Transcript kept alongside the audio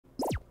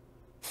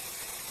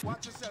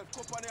Watch yourself.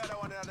 Cup on the other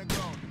one on the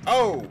ground.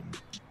 Oh.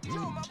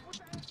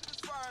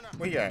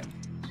 Where you at?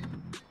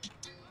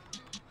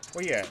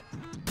 Where you at?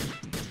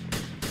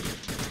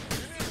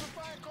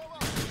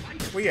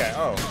 Where you at?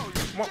 Oh.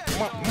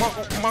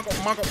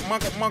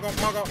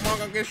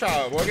 Mongo, get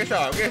shot, boy. Get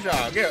shot. Get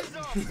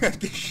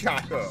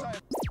shot up.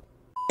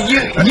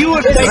 You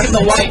were taking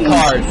the white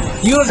card.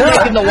 You were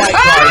taking the white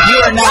card.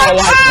 You are not a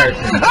white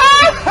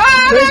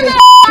person.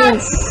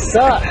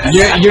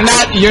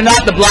 You're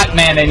not the black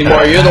man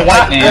anymore. You're the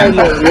white man.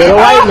 You're the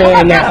white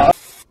man now.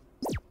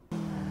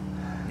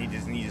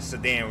 Need a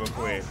sedan real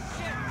quick.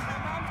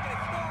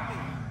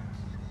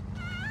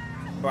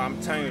 But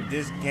I'm telling you,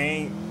 this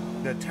game,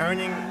 the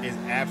turning is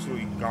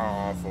absolutely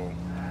god awful.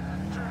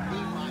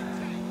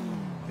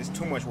 There's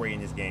too much weight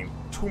in this game.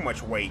 Too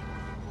much weight.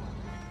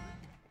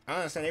 I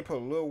understand they put a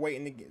little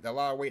weight in a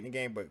lot of weight in the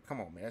game, but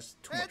come on, man, that's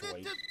too much weight.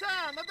 Headed to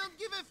town. I don't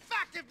give a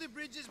fuck if the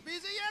bridge is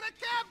busy. You're a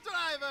cab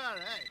driver.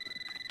 Hey.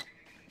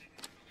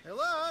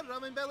 Hello,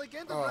 Roman Bellic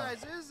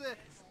Enterprises.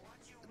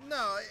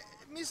 No,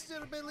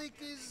 Mr. Bellic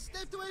is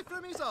stepped away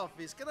from his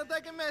office. Can I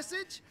take a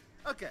message?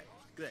 Okay,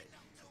 great.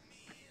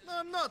 No,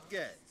 I'm not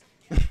gay.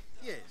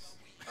 Yes,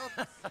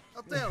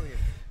 I'll tell you.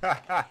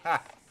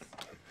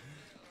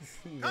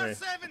 Car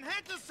 7,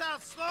 head to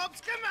South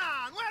Slopes. Come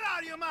on, where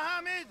are you,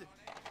 Mohammed?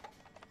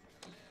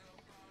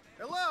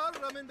 Hello,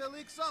 Roman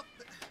Belic's up.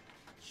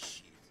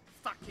 Shit,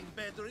 fucking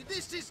battery.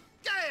 This is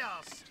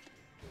chaos.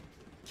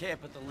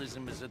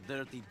 Capitalism is a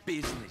dirty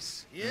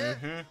business.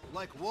 Yeah?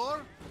 Like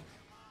war?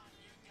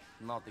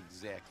 Not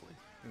exactly.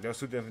 Those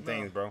two different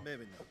things, bro.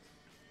 Maybe not.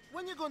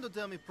 When you going to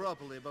tell me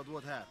properly about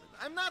what happened?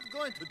 I'm not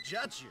going to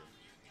judge you.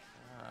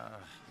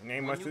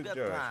 Ain't much to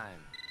judge.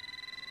 Time.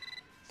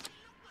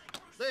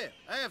 There,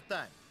 I have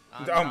time.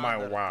 Oh my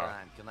wow.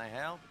 Time. Can I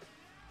help?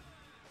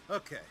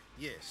 Okay,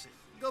 yes.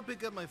 Go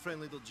pick up my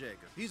friend LIL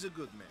Jacob. He's a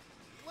good man.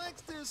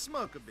 Likes to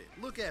smoke a bit.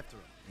 Look after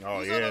him. Oh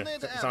He's yeah,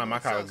 sound my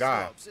kind of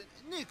guy.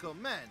 Nico,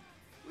 man,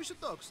 we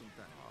should talk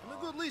sometime. I'm a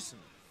good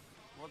listener.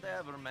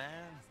 Whatever,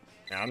 man.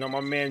 I know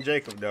my man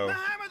Jacob though.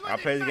 I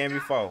played the game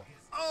before.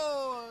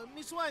 Oh,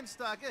 Miss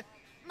Weinstock.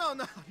 No,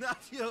 not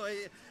you.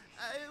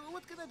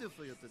 What can I do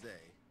for you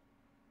today?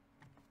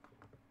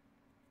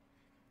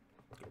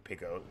 Gonna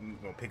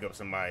pick up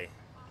somebody.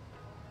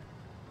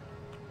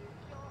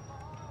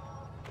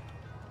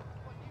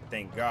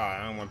 Thank God,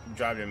 I don't want to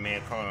drive that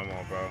man car no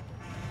more, bro.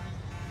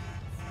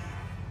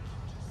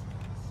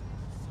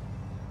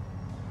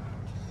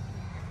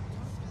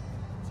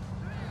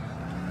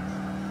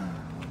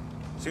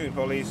 Excuse me,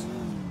 police.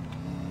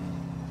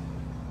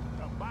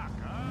 Come back,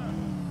 huh?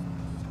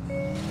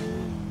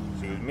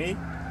 Excuse me.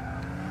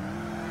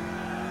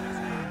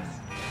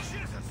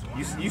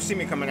 You see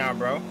me coming out,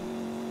 bro.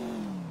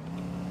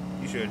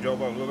 You should have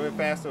drove up a little bit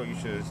faster, or you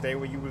should have stayed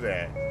where you was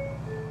at.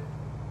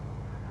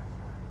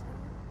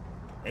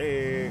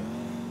 Hey.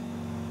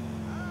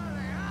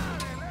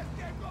 Let's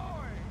get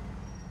going.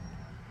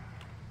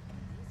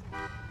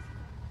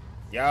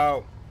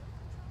 Yo.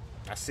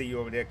 I see you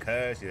over there,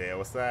 cuz. You there?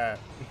 What's up?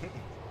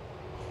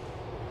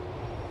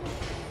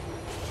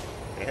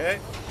 The heck?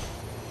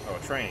 Oh,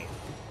 train.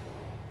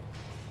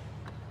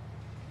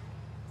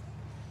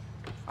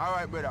 All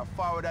right, brother.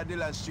 Forward at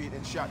Dillon Street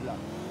in Shatla.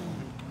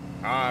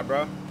 Alright,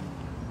 bro. You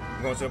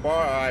going to the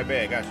bar? Alright,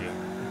 bet. Got you.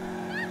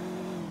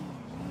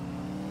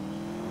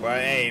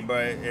 But, hey,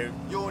 if...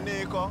 Yo,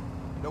 Nico,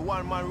 the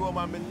one-man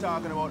Roman been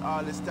talking about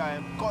all this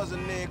time.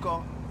 Cousin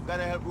Nico,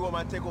 gonna help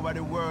Roman take over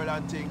the world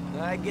and thing.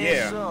 I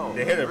guess so.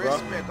 They hit it, bro.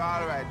 Respect,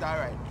 all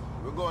right.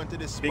 We're going to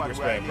this spot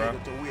respect, where I bro.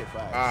 need you to wait for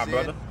us. Alright,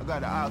 brother. I got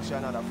to ask you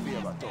another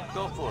favor, too.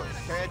 Go for it.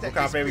 Can you take What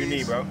kind of favor you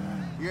need, bro?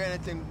 Hear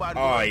anything bad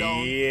Oh, going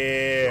down?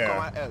 yeah.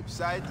 Come and help,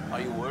 sight?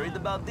 Are you worried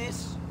about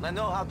this? I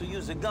know how to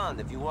use a gun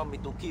if you want me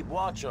to keep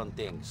watch on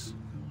things.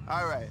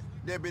 All right,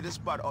 there be the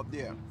spot up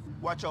there.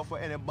 Watch out for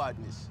any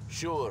badness.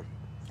 Sure.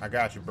 I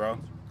got you, bro.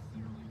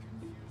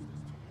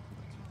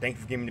 Thank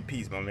you for giving me the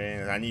peace, my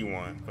man. I need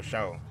one, for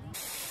sure.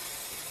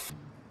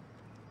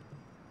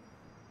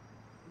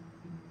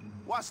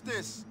 What's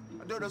this?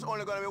 I know there's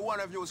only gonna be one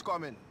of you who's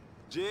coming.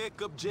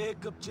 Jacob.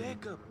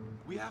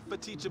 We have to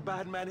teach a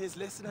bad man his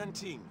lesson and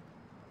thing.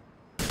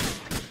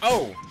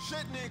 Oh!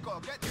 Shit, Nico,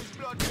 get this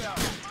blood here.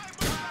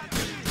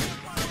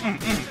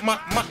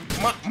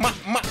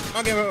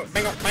 Okay,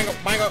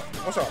 bango.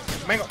 What's up?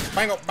 Bango.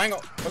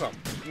 What's up?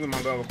 Give me my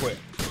gun real quick.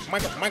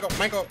 Michael.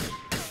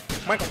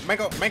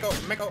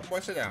 Boy,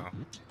 sit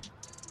down.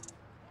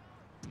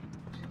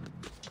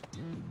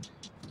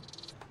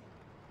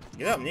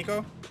 Get up,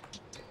 Nico.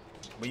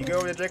 Will you go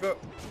over there, Jacob?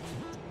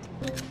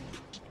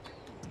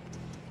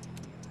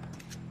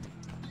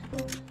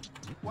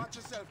 Watch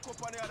yourself,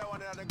 cup on the other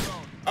one on the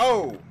ground.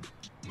 Oh!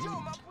 Yo,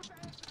 man, put the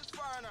head to this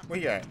fire now. Where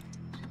you at?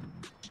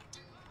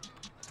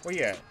 Where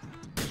you at?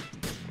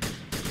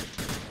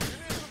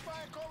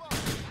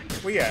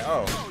 Where you at?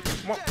 Oh.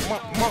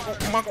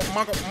 Marco,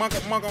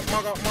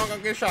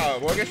 get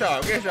shot, boy. Get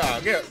shot. Get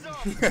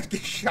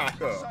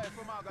shot up.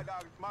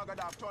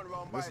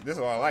 This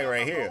is what I like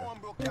right here.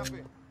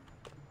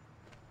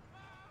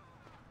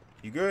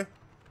 You good?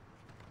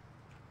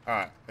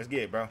 Alright, let's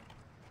get it, bro.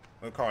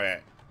 We'll call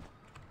that.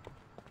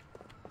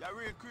 Your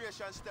real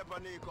creation step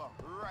on Nico.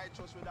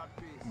 Righteous with that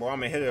piece. Boy,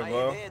 I'm a hitter,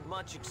 bro. I had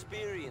much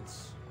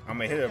experience. I'm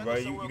a hitter, bro.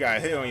 You got a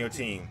hitter on your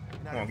team.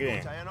 Come on,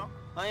 get in.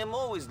 I am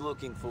always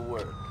looking for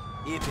work.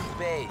 If it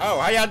pays. Oh,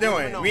 how y'all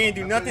doing? We ain't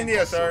do nothing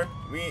there, sir.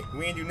 We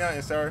ain't do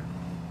nothing, sir.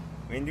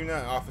 We ain't do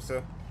nothing,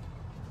 officer.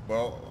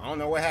 Well, I don't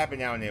know what happened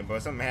down there,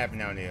 but something happened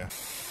down there.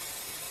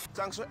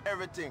 Thanks for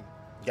everything.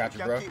 Got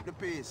you, bro. Keep the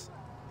peace.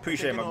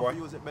 Appreciate it, my boy.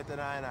 Use it better than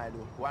I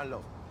do. One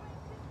love.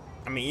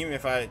 I mean, even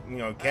if I,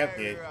 kept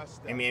it,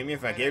 I mean, even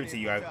if I gave it to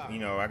you, I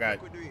got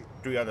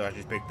 3 others I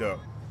just picked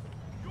up.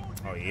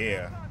 Oh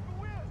yeah,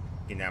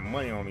 getting that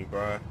money on me,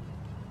 bro.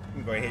 Let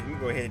me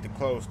go ahead at the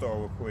clothes store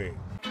real quick.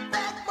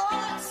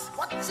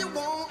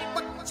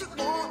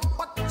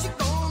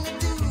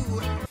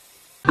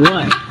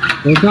 What?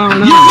 What's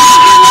going on?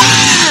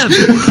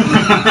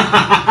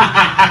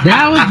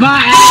 That was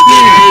by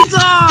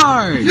accident.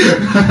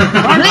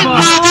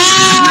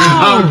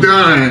 I'm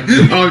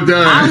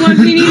done. I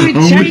wasn't even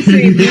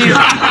chasing him.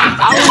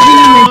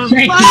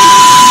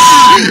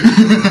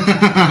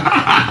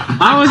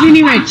 I wasn't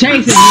even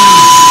chasing him.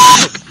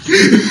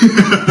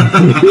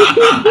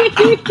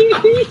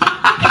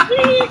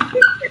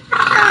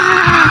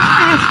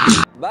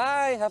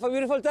 Bye. Have a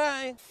beautiful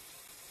time.